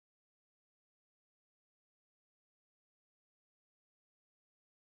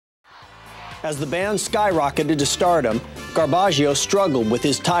As the band skyrocketed to stardom, Garbaggio struggled with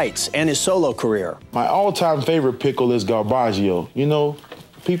his tights and his solo career. My all-time favorite pickle is Garbaggio. You know,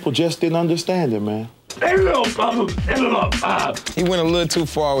 people just didn't understand it, man. He went a little too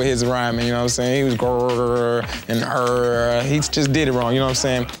far with his rhyming, you know what I'm saying? He was grrr and he just did it wrong, you know what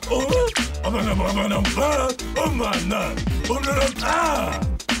I'm saying?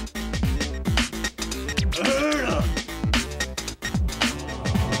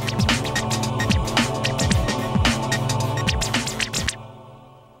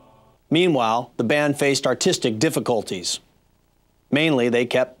 Meanwhile, the band faced artistic difficulties. Mainly, they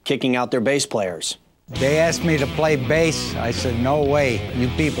kept kicking out their bass players. They asked me to play bass. I said, no way, you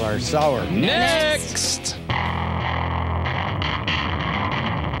people are sour. Next!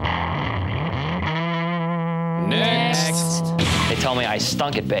 Next! They told me I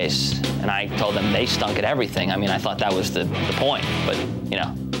stunk at bass, and I told them they stunk at everything. I mean, I thought that was the point, but, you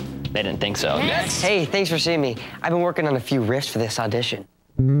know, they didn't think so. Next! Hey, thanks for seeing me. I've been working on a few riffs for this audition.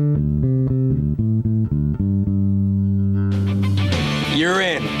 You're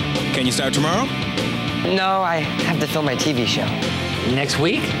in. Can you start tomorrow? No, I have to film my TV show. Next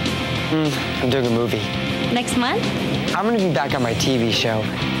week? I'm doing a movie. Next month? I'm gonna be back on my TV show.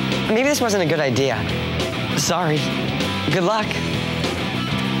 Maybe this wasn't a good idea. Sorry. Good luck.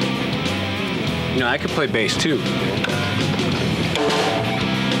 You know, I could play bass, too.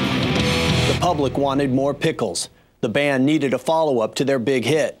 The public wanted more Pickles. The band needed a follow-up to their big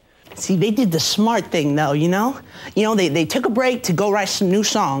hit. See, they did the smart thing, though, you know? You know, they took a break to go write some new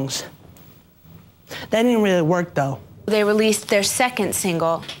songs. That didn't really work, though. They released their second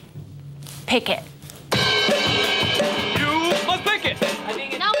single, Pick It. You must pick it! I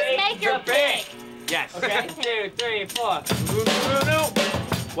think it's make your pick. Yes. Okay. 1, 2, 3, 4.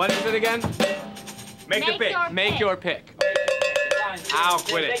 What is it again? Make your pick. Make your pick. I'll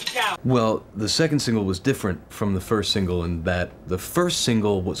quit it. Well, the second single was different from the first single in that the first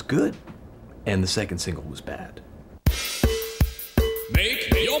single was good and the second single was bad. Make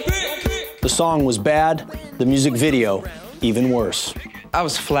your pick! The song was bad, the music video even worse. I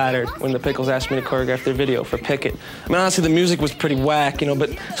was flattered when the Pickles asked me to choreograph their video for Pick It. I mean, honestly, the music was pretty whack, you know, but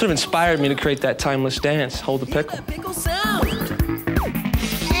sort of inspired me to create that timeless dance, Hold the Pickle.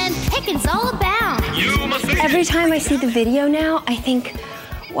 And picking's all about. Every time I see the video now, I think,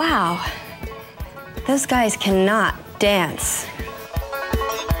 wow, those guys cannot dance.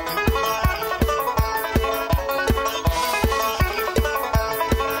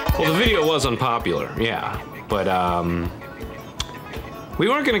 Well, the video was unpopular, yeah, but we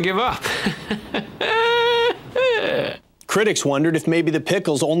weren't gonna give up. Critics wondered if maybe the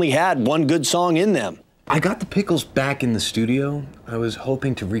Pickles only had one good song in them. I got the Pickles back in the studio. I was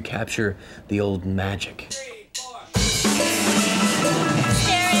hoping to recapture the old magic.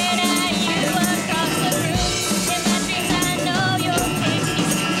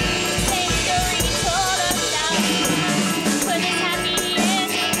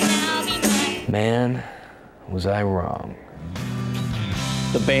 Man, was I wrong.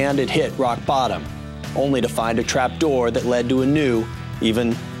 The band had hit rock bottom, only to find a trap door that led to a new,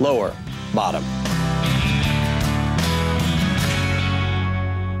 even lower bottom.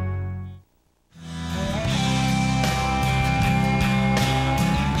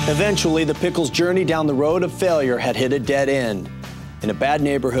 Eventually, the Pickles' journey down the road of failure had hit a dead end, in a bad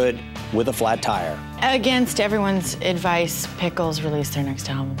neighborhood with a flat tire. Against everyone's advice, Pickles released their next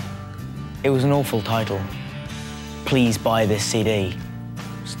album. It was an awful title. Please buy this CD.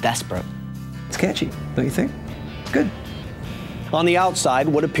 It's desperate. It's catchy, don't you think? It's good. On the outside,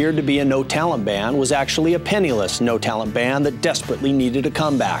 what appeared to be a no-talent band was actually a penniless no-talent band that desperately needed a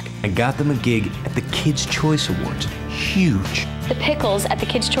comeback. I got them a gig at the Kids' Choice Awards. Huge. The Pickles at the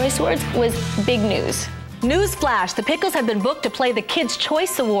Kids' Choice Awards was big news. Newsflash, the Pickles have been booked to play the Kids'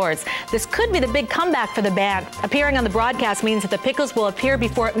 Choice Awards. This could be the big comeback for the band. Appearing on the broadcast means that the Pickles will appear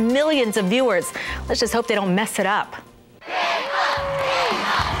before millions of viewers. Let's just hope they don't mess it up.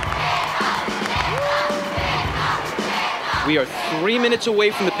 We are 3 minutes away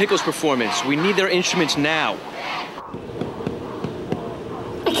from the Pickles performance. We need their instruments now.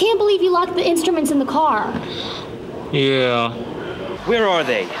 I can't believe you locked the instruments in the car. Yeah. Where are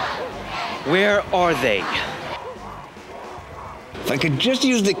they? Where are they? If I could just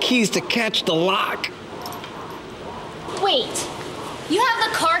use the keys to catch the lock. Wait, you have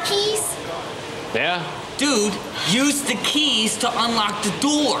the car keys? Yeah. Dude, use the keys to unlock the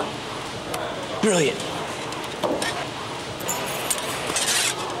door. Brilliant.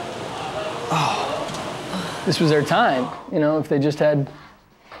 This was their time. You know, if they just had a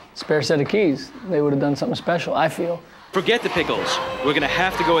spare set of keys, they would have done something special, I feel. Forget the Pickles. We're gonna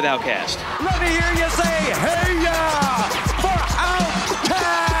have to go with Outkast. Let me hear you say, hey ya, for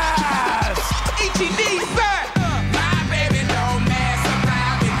Outkast! H-E-D back! My baby don't mess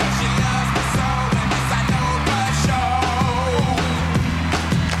around because she loves me so, and this I know for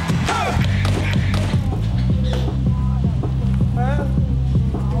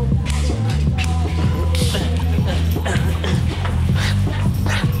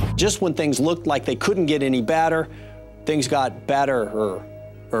sure. Just when things looked like they couldn't get any badder, things got badder,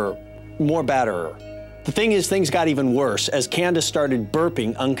 more badder. The thing is, things got even worse as Candace started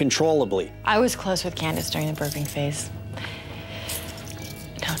burping uncontrollably. I was close with Candace during the burping phase.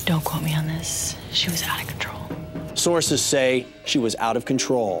 No, don't quote me on this. She was out of control. Sources say she was out of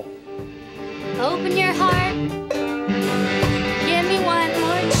control. Open your heart. Give me one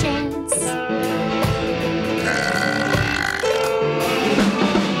more chance.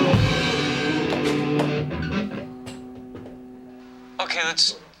 Okay,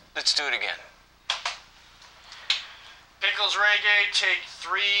 let's do it again. Pickles Reggae, take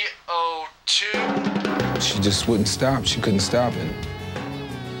 302. She just wouldn't stop. She couldn't stop, and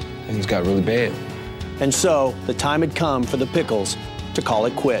things got really bad. And so, the time had come for the Pickles to call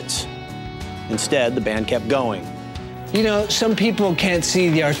it quits. Instead, the band kept going. You know, some people can't see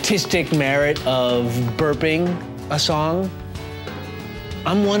the artistic merit of burping a song.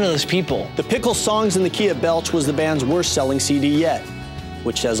 I'm one of those people. The Pickles Songs in the Key of Belch was the band's worst-selling CD yet,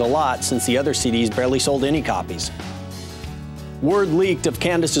 which says a lot since the other CDs barely sold any copies. Word leaked of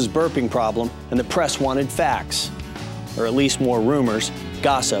Candace's burping problem, and the press wanted facts, or at least more rumors,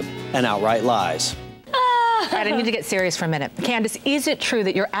 gossip, and outright lies. All right, I need to get serious for a minute. Candace, is it true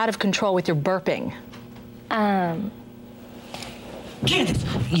that you're out of control with your burping? Candace,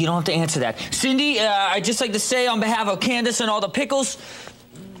 you don't have to answer that. Cindy, I'd just like to say on behalf of Candace and all the Pickles,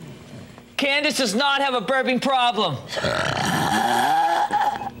 Candace does not have a burping problem.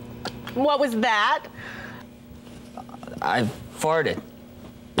 What was that? I farted.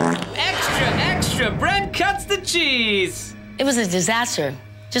 Extra! Brent cuts the cheese! It was a disaster.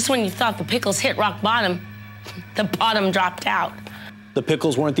 Just when you thought the Pickles hit rock bottom, the bottom dropped out. The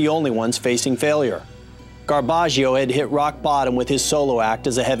Pickles weren't the only ones facing failure. Garbaggio had hit rock bottom with his solo act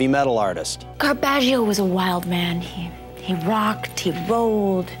as a heavy metal artist. Garbaggio was a wild man. He rocked, he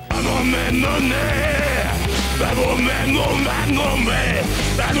rolled.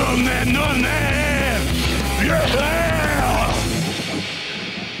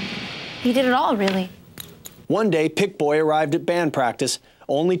 He did it all, really. One day, Pick Boy arrived at band practice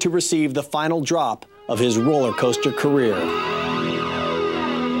only to receive the final drop of his roller coaster career.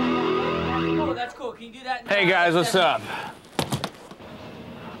 Oh, that's cool. Can you do that? Hey guys, what's up?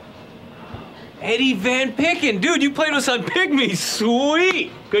 Eddie Van Picken, dude, you played with us on Pygmies.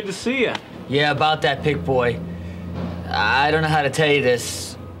 Sweet. Good to see you. Yeah, about that Pick Boy. I don't know how to tell you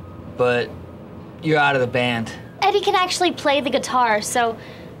this, but you're out of the band. Eddie can actually play the guitar, so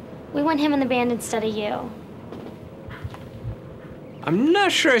we want him in the band instead of you. I'm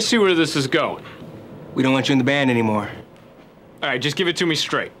not sure I see where this is going. We don't want you in the band anymore. All right, just give it to me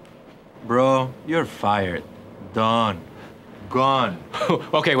straight. Bro, you're fired. Done. Gone.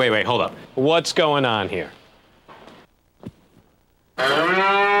 Okay, wait, hold up. What's going on here? You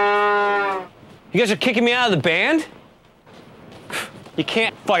guys are kicking me out of the band? You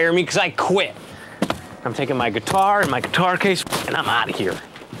can't fire me because I quit. I'm taking my guitar and my guitar case, and I'm out of here.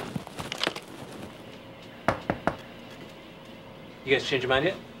 You guys change your mind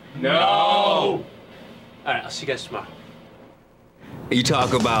yet? No! All right, I'll see you guys tomorrow. You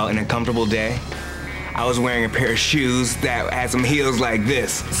talk about an uncomfortable day. I was wearing a pair of shoes that had some heels like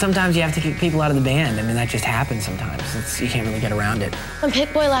this. Sometimes you have to kick people out of the band. I mean, that just happens sometimes. You can't really get around it. When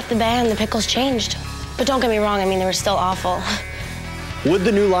Pick Boy left the band, the Pickles changed. But don't get me wrong, I mean, they were still awful. Would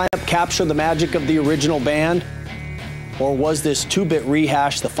the new lineup capture the magic of the original band? Or was this two-bit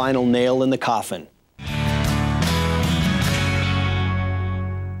rehash the final nail in the coffin?